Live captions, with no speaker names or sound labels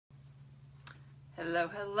Hello,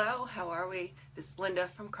 hello, how are we? This is Linda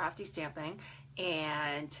from Crafty Stamping,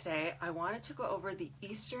 and today I wanted to go over the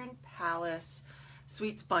Eastern Palace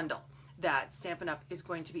Sweets bundle that Stampin' Up! Is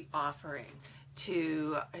going to be offering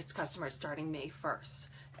to its customers starting May 1st.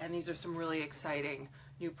 And these are some really exciting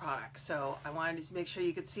new products. So I wanted to make sure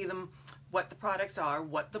you could see them, what the products are,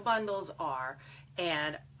 what the bundles are,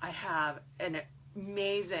 and I have an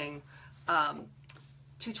amazing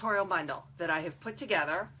tutorial bundle that I have put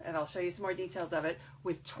together, and I'll show you some more details of it,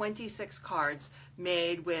 with 26 cards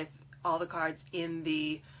made with all the cards in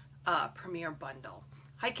the Premier bundle.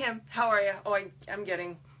 Hi Kim, how are you? Oh, I'm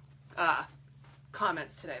getting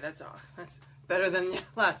comments today, that's all. That's better than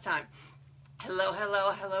last time. Hello,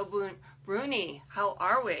 hello, hello Bruni, how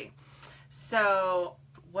are we? So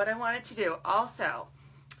what I wanted to do also,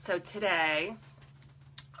 so today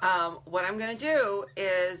what I'm going to do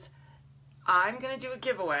is I'm going to do a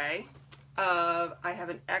giveaway of, I have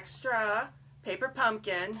an extra paper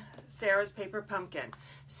pumpkin, Sarah's paper pumpkin.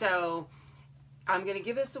 So I'm going to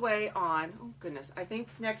give this away on, oh goodness, I think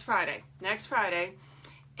next Friday. Next Friday.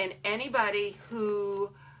 And anybody who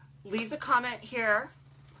leaves a comment here,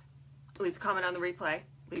 leaves a comment on the replay,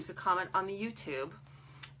 leaves a comment on the YouTube,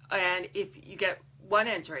 and if you get one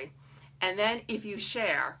entry, and then if you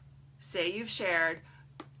share, say you've shared,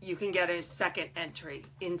 you can get a second entry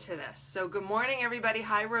into this. So good morning, everybody.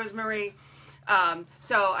 Hi, Rosemary.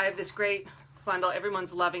 So I have this great bundle.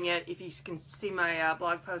 Everyone's loving it. If you can see my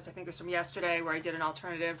blog post, I think it was from yesterday, where I did an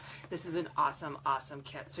alternative. This is an awesome, awesome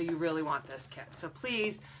kit. So you really want this kit. So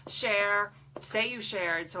please share, say you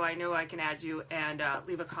shared, so I know I can add you, and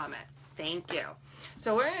leave a comment. Thank you.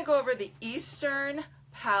 So we're going to go over the Eastern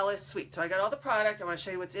Palace Suite. So I got all the product. I want to show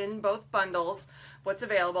you what's in both bundles, what's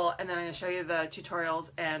available, and then I'm going to show you the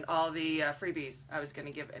tutorials and all the freebies I was going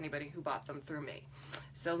to give anybody who bought them through me.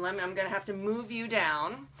 So I'm going to have to move you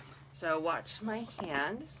down. So watch my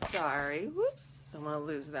hand. Sorry. Whoops. Don't want to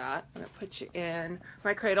lose that. I'm going to put you in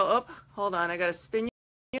my cradle. Oh, hold on. I got to spin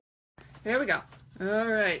you. There we go. All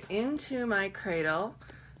right. Into my cradle.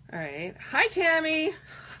 All right. Hi, Tammy.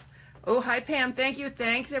 Oh, hi, Pam. Thank you.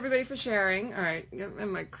 Thanks, everybody, for sharing. All right. Get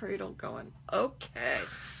my cradle going. Okay.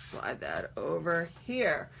 Slide that over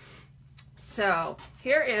here. So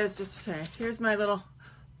here is here's my little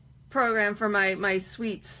program for my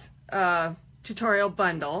sweets tutorial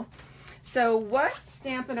bundle. So what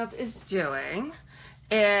Stampin' Up! Is doing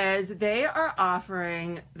is they are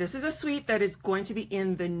offering, this is a suite that is going to be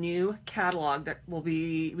in the new catalog that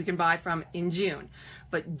we can buy from in June.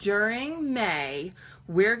 But during May,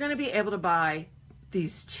 we're going to be able to buy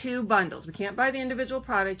these two bundles. We can't buy the individual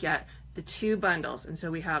product yet, the two bundles. And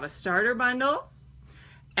so we have a starter bundle,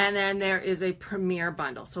 and then there is a Premier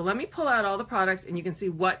bundle. So let me pull out all the products and you can see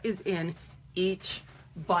what is in each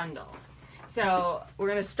bundle. So we're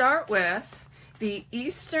going to start with the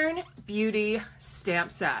Eastern Beauty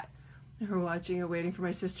stamp set. We're watching and waiting for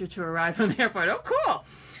my sister to arrive from the airport. Oh, cool.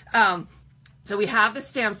 So we have the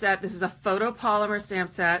stamp set. This is a photopolymer stamp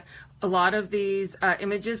set. A lot of these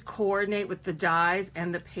images coordinate with the dies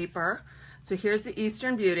and the paper. So here's the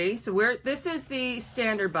Eastern Beauty. So this is the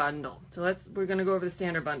standard bundle. So we're going to go over the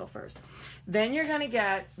standard bundle first. Then you're going to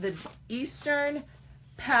get the Eastern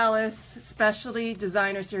Palace Specialty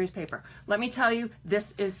Designer Series paper. Let me tell you,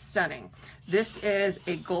 this is stunning. This is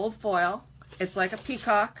a gold foil. It's like a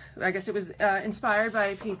peacock. I guess it was inspired by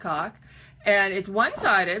a peacock. And it's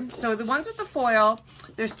one-sided. So the ones with the foil,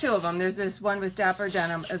 there's two of them. There's this one with Dapper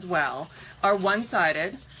Denim as well, are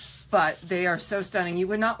one-sided, but they are so stunning. You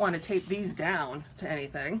would not want to tape these down to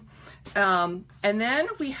anything. And then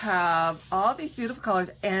we have all these beautiful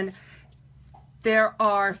colors, and there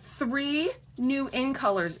are 3 new in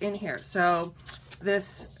colors in here. So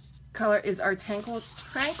this color is our Tranquil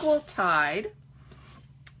Tide.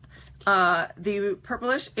 The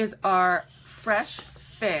purplish is our Fresh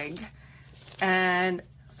Fig. And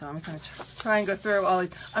so I'm going to try and go through all.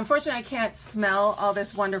 Unfortunately, I can't smell all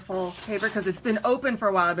this wonderful paper because it's been open for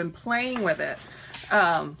a while. I've been playing with it.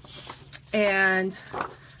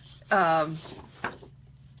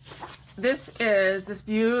 This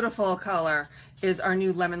beautiful color is our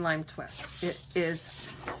new Lemon Lime Twist. It is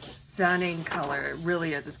stunning color. It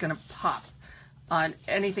really is. It's going to pop on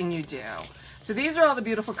anything you do. So these are all the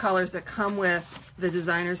beautiful colors that come with the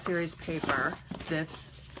Designer Series paper.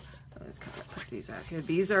 Let's kind of put these out here.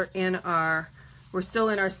 These are we're still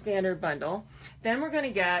in our standard bundle. Then we're going to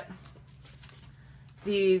get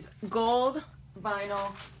these gold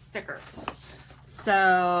vinyl stickers.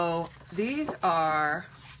 So these are,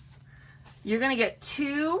 you're going to get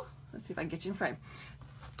 2, let's see if I can get you in frame.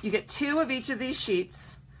 You get 2 of each of these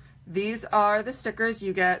sheets. these are the stickers.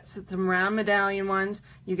 You get some round medallion ones.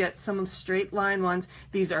 You get some straight line ones.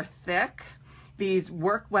 These are thick. These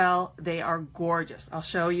work well. They are gorgeous. I'll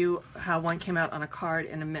show you how one came out on a card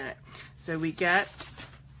in a minute. So we get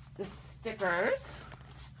the stickers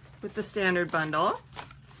with the standard bundle.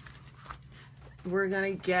 We're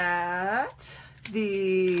going to get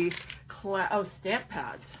the stamp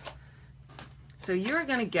pads. So you're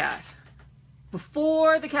going to get,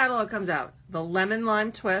 before the catalog comes out, the Lemon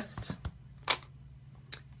Lime Twist,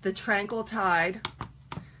 the Tranquil Tide,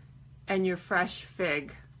 and your Fresh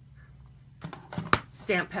Fig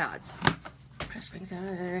stamp pads.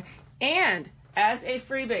 And as a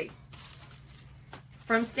freebie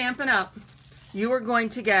from Stampin' Up, you are going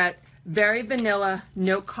to get very vanilla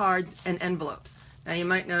note cards and envelopes. Now you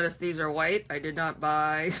might notice these are white. I did not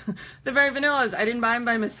buy the very vanillas. I didn't buy them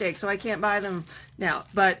by mistake, so I can't buy them now.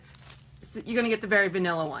 But you're going to get the very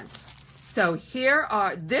vanilla ones. So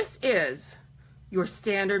this is your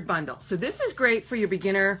standard bundle. So this is great for your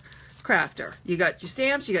beginner crafter. You got your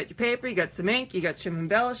stamps, you got your paper, you got some ink, you got some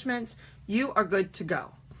embellishments. You are good to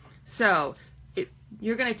go. So if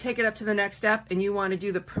you're going to take it up to the next step and you want to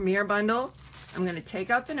do the Premier Bundle, I'm going to take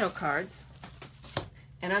out the note cards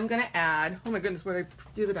and I'm going to add, oh my goodness, where did I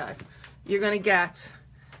do the dies? You're going to get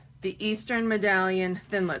the Eastern Medallion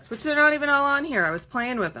Thinlits, which they're not even all on here. I was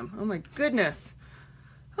playing with them. Oh my goodness.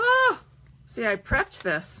 Oh, see, I prepped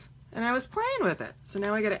this and I was playing with it. So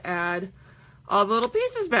now I got to add all the little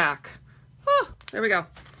pieces back. Oh, there we go.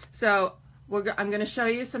 So I'm going to show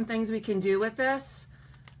you some things we can do with this.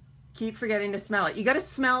 Keep forgetting to smell it. You got to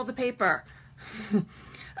smell the paper.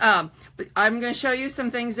 But I'm going to show you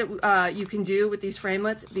some things that you can do with these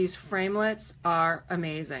framelits. These framelits are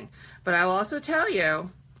amazing. But I will also tell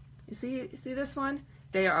you, you see this one?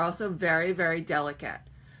 They are also very, very delicate.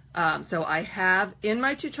 So I have, in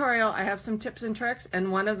my tutorial, I have some tips and tricks,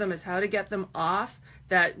 and one of them is how to get them off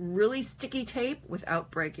that really sticky tape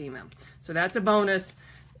without breaking them. So that's a bonus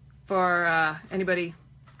for anybody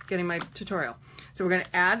getting my tutorial. So we're going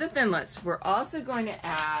to add the Thinlits. We're also going to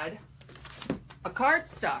add a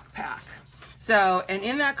cardstock pack. So, and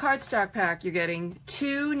in that cardstock pack, you're getting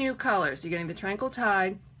 2 new colors. You're getting the Tranquil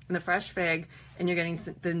Tide and the Fresh Fig, and you're getting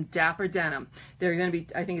the Dapper Denim. They're going to be,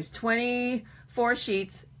 I think it's 24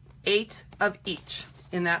 sheets, 8 of each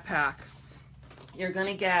in that pack. You're going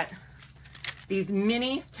to get these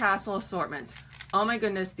mini tassel assortments. Oh my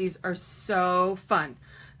goodness, these are so fun.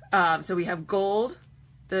 So we have gold,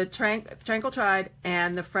 the Tranquil Tide,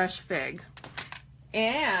 and the Fresh Fig.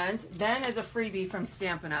 And then as a freebie from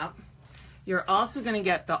Stampin' Up, you're also going to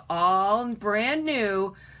get the all brand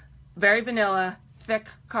new, very vanilla, thick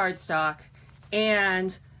cardstock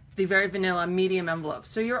and the very vanilla medium envelope.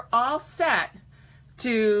 So you're all set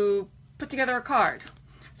to put together a card.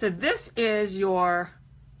 So this is your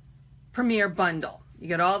Premier Bundle. You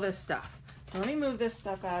get all this stuff. So let me move this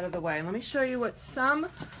stuff out of the way. Let me show you what some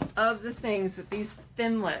of the things that these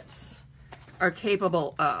Thinlits are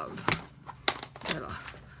capable of. Got a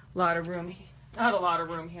lot of room, not a lot of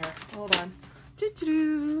room here. Hold on.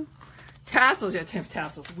 Tassels, yeah,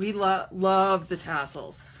 tassels. We love the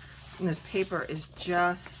tassels. And this paper is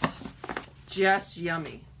just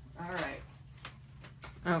yummy. All right.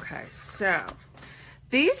 Okay, so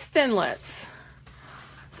these Thinlits,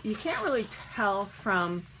 you can't really tell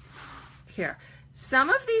from here. Some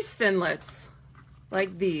of these Thinlits,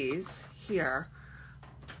 like these here,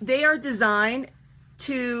 they are designed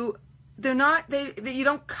to, you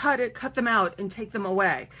don't cut them out and take them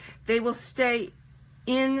away. They will stay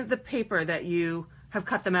in the paper that you have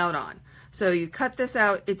cut them out on. So you cut this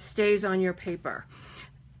out, it stays on your paper.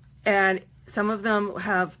 And some of them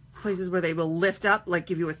have places where they will lift up, like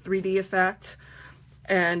give you a 3D effect.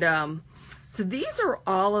 And so these are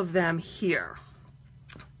all of them here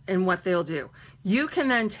and what they'll do. You can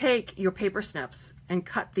then take your paper snips and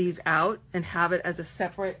cut these out and have it as a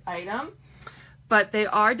separate item, but they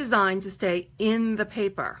are designed to stay in the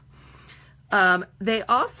paper. They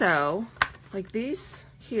also, like these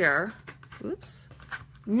here, oops,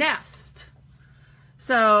 nest.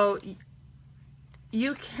 So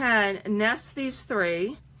you can nest these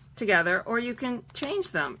 3 together, or you can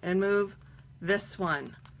change them and move this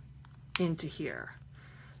one into here.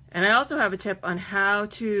 And I also have a tip on how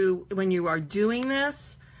to, when you are doing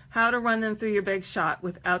this, how to run them through your Big Shot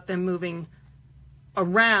without them moving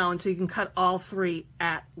around, so you can cut all 3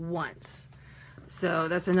 at once. So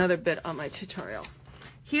that's another bit on my tutorial.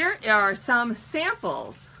 Here are some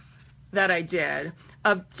samples that I did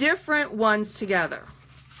of different ones together.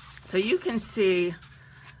 So you can see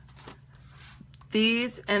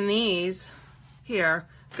these and these here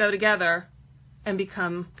go together and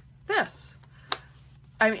become this.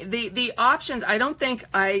 I mean, the options, I don't think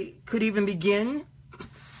I could even begin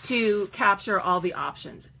to capture all the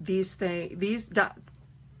options. These framelets,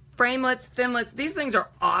 thinlets, these things are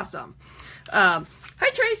awesome. Hi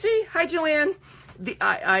Tracy, hi Joanne.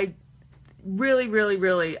 I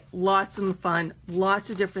really lots of fun, lots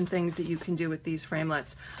of different things that you can do with these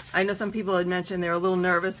framelets. I know some people had mentioned they were a little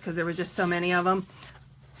nervous because there were just so many of them.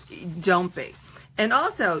 Don't be. And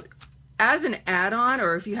also, as an add-on,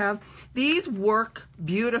 or if you have, these work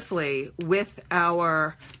beautifully with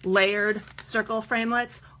our layered circle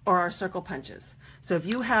framelets or our circle punches. So if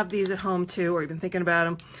you have these at home too, or you've been thinking about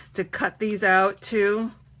them, to cut these out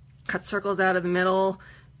too, cut circles out of the middle,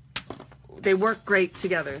 they work great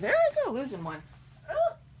together. There we go, losing one.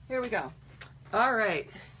 Oh, here we go. All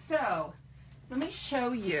right, so let me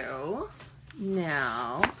show you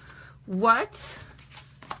now what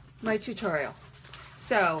my tutorial.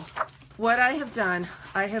 So what I have done,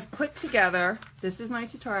 I have put together, this is my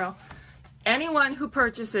tutorial. Anyone who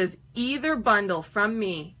purchases either bundle from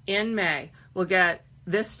me in May will get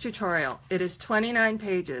this tutorial. It is 29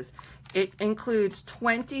 pages. It includes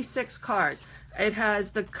 26 cards. It has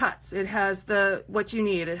the cuts. It has what you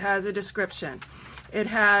need. It has a description. It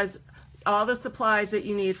has all the supplies that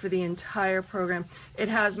you need for the entire program. It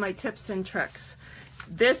has my tips and tricks.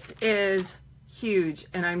 This is huge,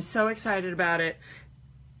 and I'm so excited about it.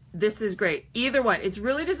 This is great. Either one. It's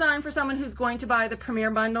really designed for someone who's going to buy the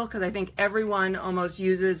Premier Bundle, because I think everyone almost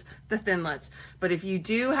uses the thinlets. But if you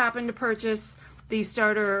do happen to purchase the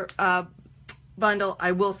starter bundle,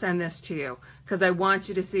 I will send this to you because I want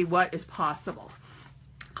you to see what is possible.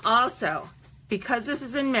 Also, because this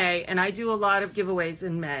is in May, and I do a lot of giveaways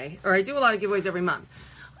in May, or I do a lot of giveaways every month,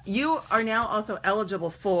 you are now also eligible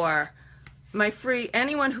for my free,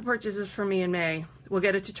 anyone who purchases from me in May will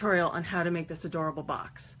get a tutorial on how to make this adorable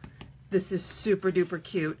box. This is super duper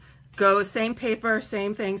cute. Go same paper,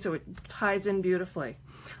 same thing, so it ties in beautifully.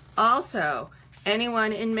 Also,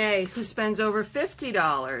 anyone in May who spends over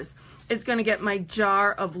 $50 is going to get my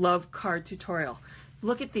Jar of Love card tutorial.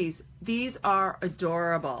 Look at these. These are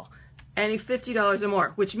adorable. Any $50 or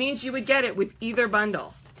more, which means you would get it with either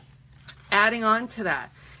bundle. Adding on to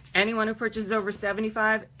that, anyone who purchases over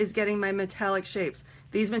 $75 is getting my metallic shapes.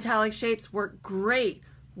 These metallic shapes work great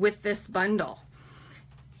with this bundle.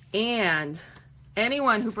 And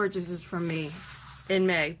anyone who purchases from me in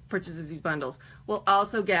May, purchases these bundles, will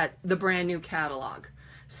also get the brand new catalog.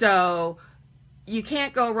 So you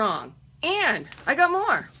can't go wrong. And I got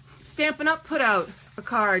more. Stampin' Up! Put out a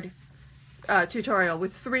card tutorial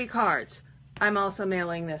with 3 cards. I'm also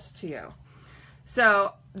mailing this to you.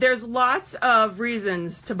 So there's lots of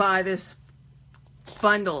reasons to buy this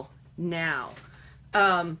bundle now.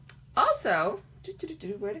 Also,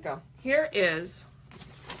 where'd it go? Here is,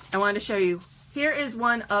 I wanted to show you, here is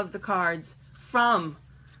one of the cards from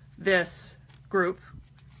this group,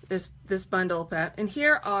 this bundle pet. And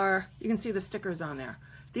here are, you can see the stickers on there.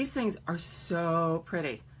 These things are so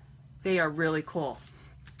pretty. They are really cool.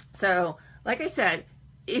 So, like I said,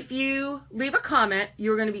 if you leave a comment,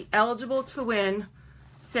 you're going to be eligible to win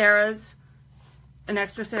an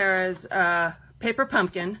extra Sarah's paper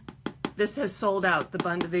pumpkin. This has sold out.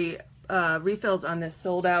 The refills on this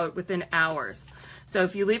sold out within hours. So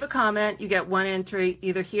if you leave a comment, you get 1 entry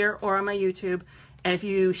either here or on my YouTube. And if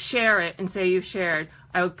you share it and say you've shared,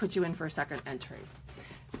 I would put you in for a 2nd entry.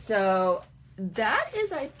 So that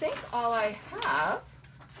is, I think, all I have.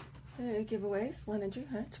 Giveaways, 1 entry,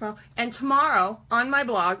 tomorrow. And tomorrow on my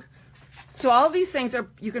blog, so all of these things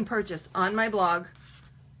you can purchase on my blog.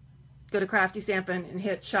 Go to Crafty Stampin' and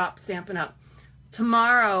hit Shop Stampin' Up.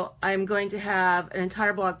 Tomorrow I'm going to have an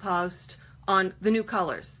entire blog post on the new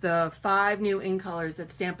colors, the 5 new in colors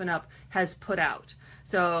that Stampin' Up! Has put out.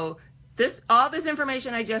 So all this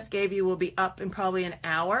information I just gave you will be up in probably an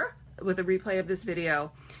hour with a replay of this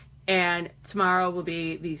video. And tomorrow will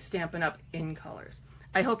be the Stampin' Up! In colors.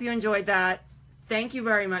 I hope you enjoyed that. Thank you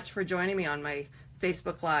very much for joining me on my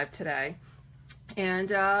Facebook Live today.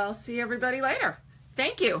 And I'll see everybody later.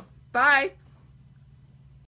 Thank you. Bye.